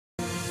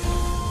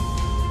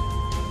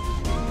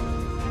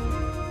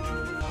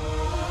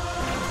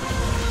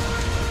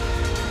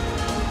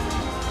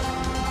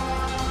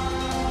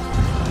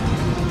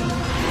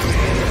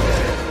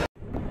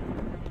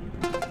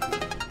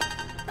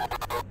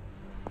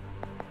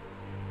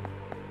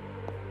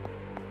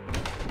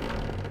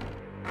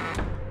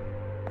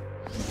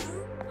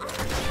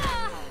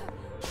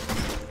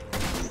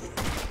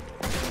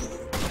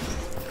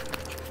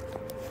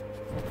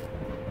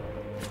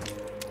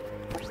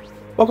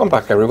Welcome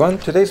back everyone.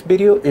 Today's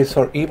video is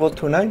for Evil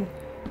 29.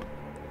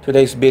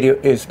 Today's video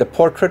is the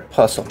portrait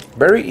puzzle.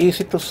 Very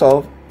easy to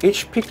solve.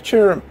 Each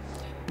picture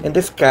in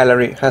this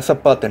gallery has a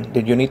button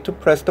that you need to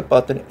press the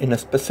button in a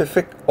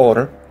specific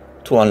order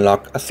to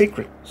unlock a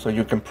secret, so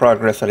you can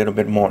progress a little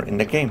bit more in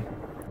the game.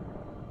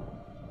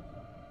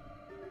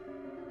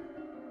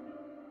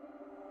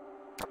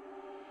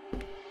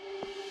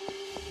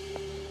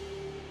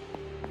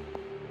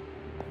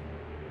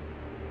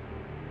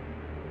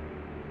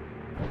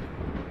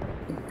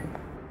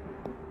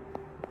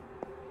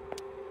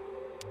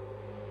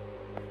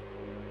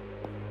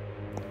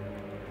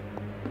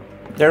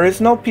 There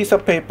is no piece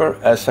of paper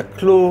as a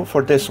clue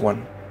for this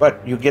one,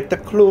 but you get the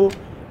clue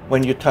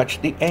when you touch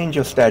the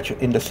angel statue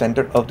in the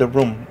center of the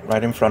room,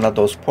 right in front of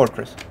those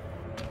portraits.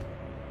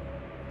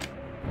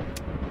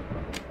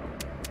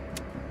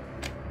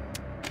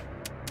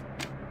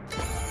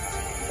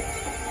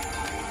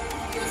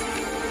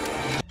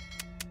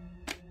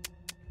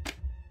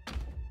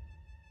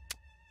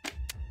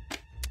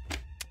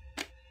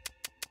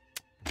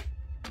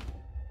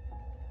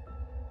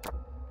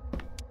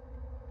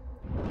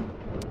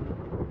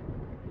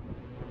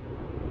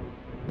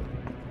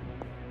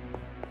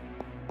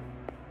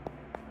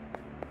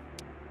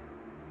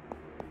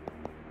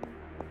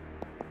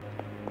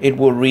 It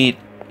will read,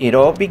 "It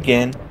all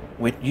began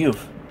with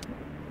youth."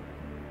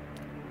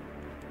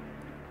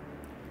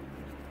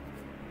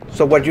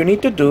 So what you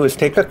need to do is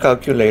take a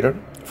calculator.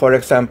 For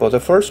example, the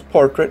first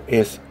portrait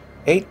is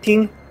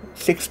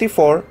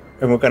 1864,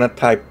 and we're going to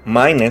type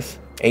minus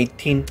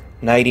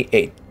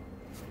 1898.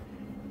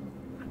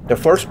 The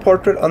first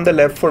portrait on the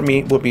left for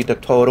me will be the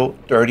total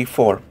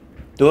 34.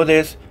 Do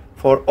this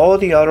for all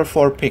the other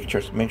 4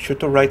 pictures. Make sure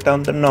to write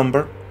down the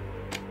number.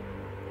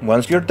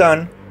 Once you're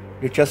done,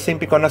 you're just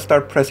simply going to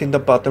start pressing the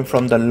button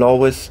from the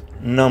lowest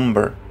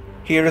number.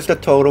 Here is the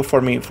total for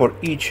me for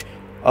each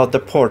of the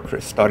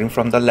portraits, starting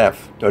from the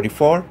left: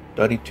 34,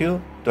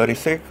 32,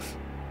 36,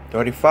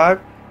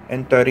 35,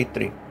 and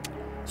 33.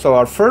 So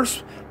our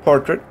first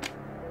portrait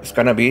is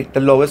going to be the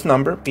lowest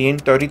number, being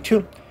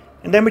 32.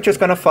 And then we're just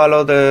going to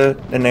follow the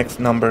next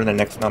number, the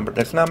next number,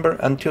 next number,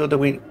 until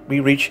we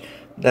reach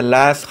the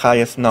last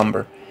highest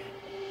number.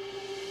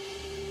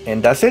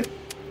 And that's it.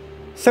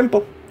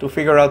 Simple to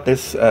figure out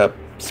this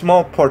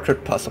small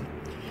portrait puzzle.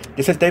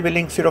 This is David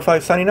Link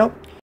 05 signing out.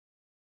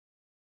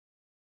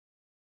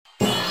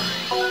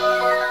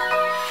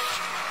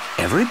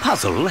 Every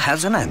puzzle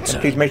has an answer.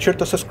 Please make sure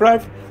to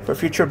subscribe for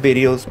future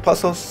videos,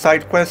 puzzles,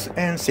 side quests,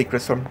 and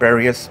secrets from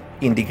various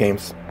indie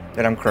games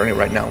that I'm currently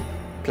right now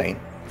playing.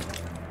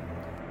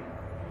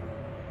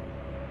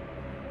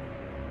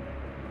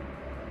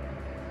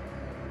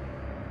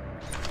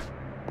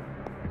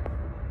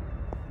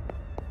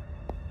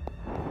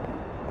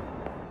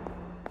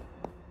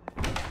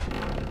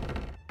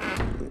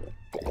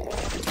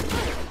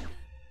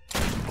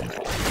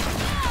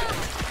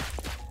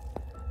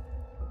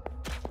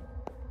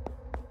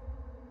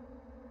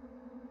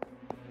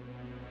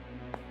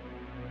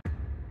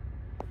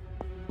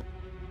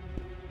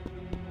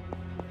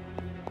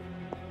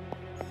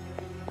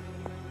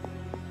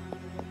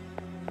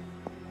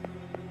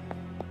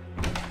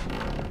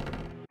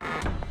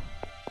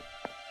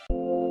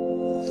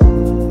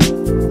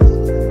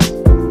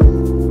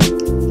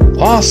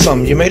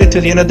 Awesome, you made it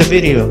to the end of the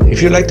video.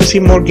 If you'd like to see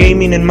more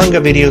gaming and manga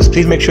videos,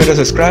 please make sure to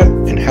subscribe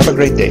and have a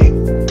great day.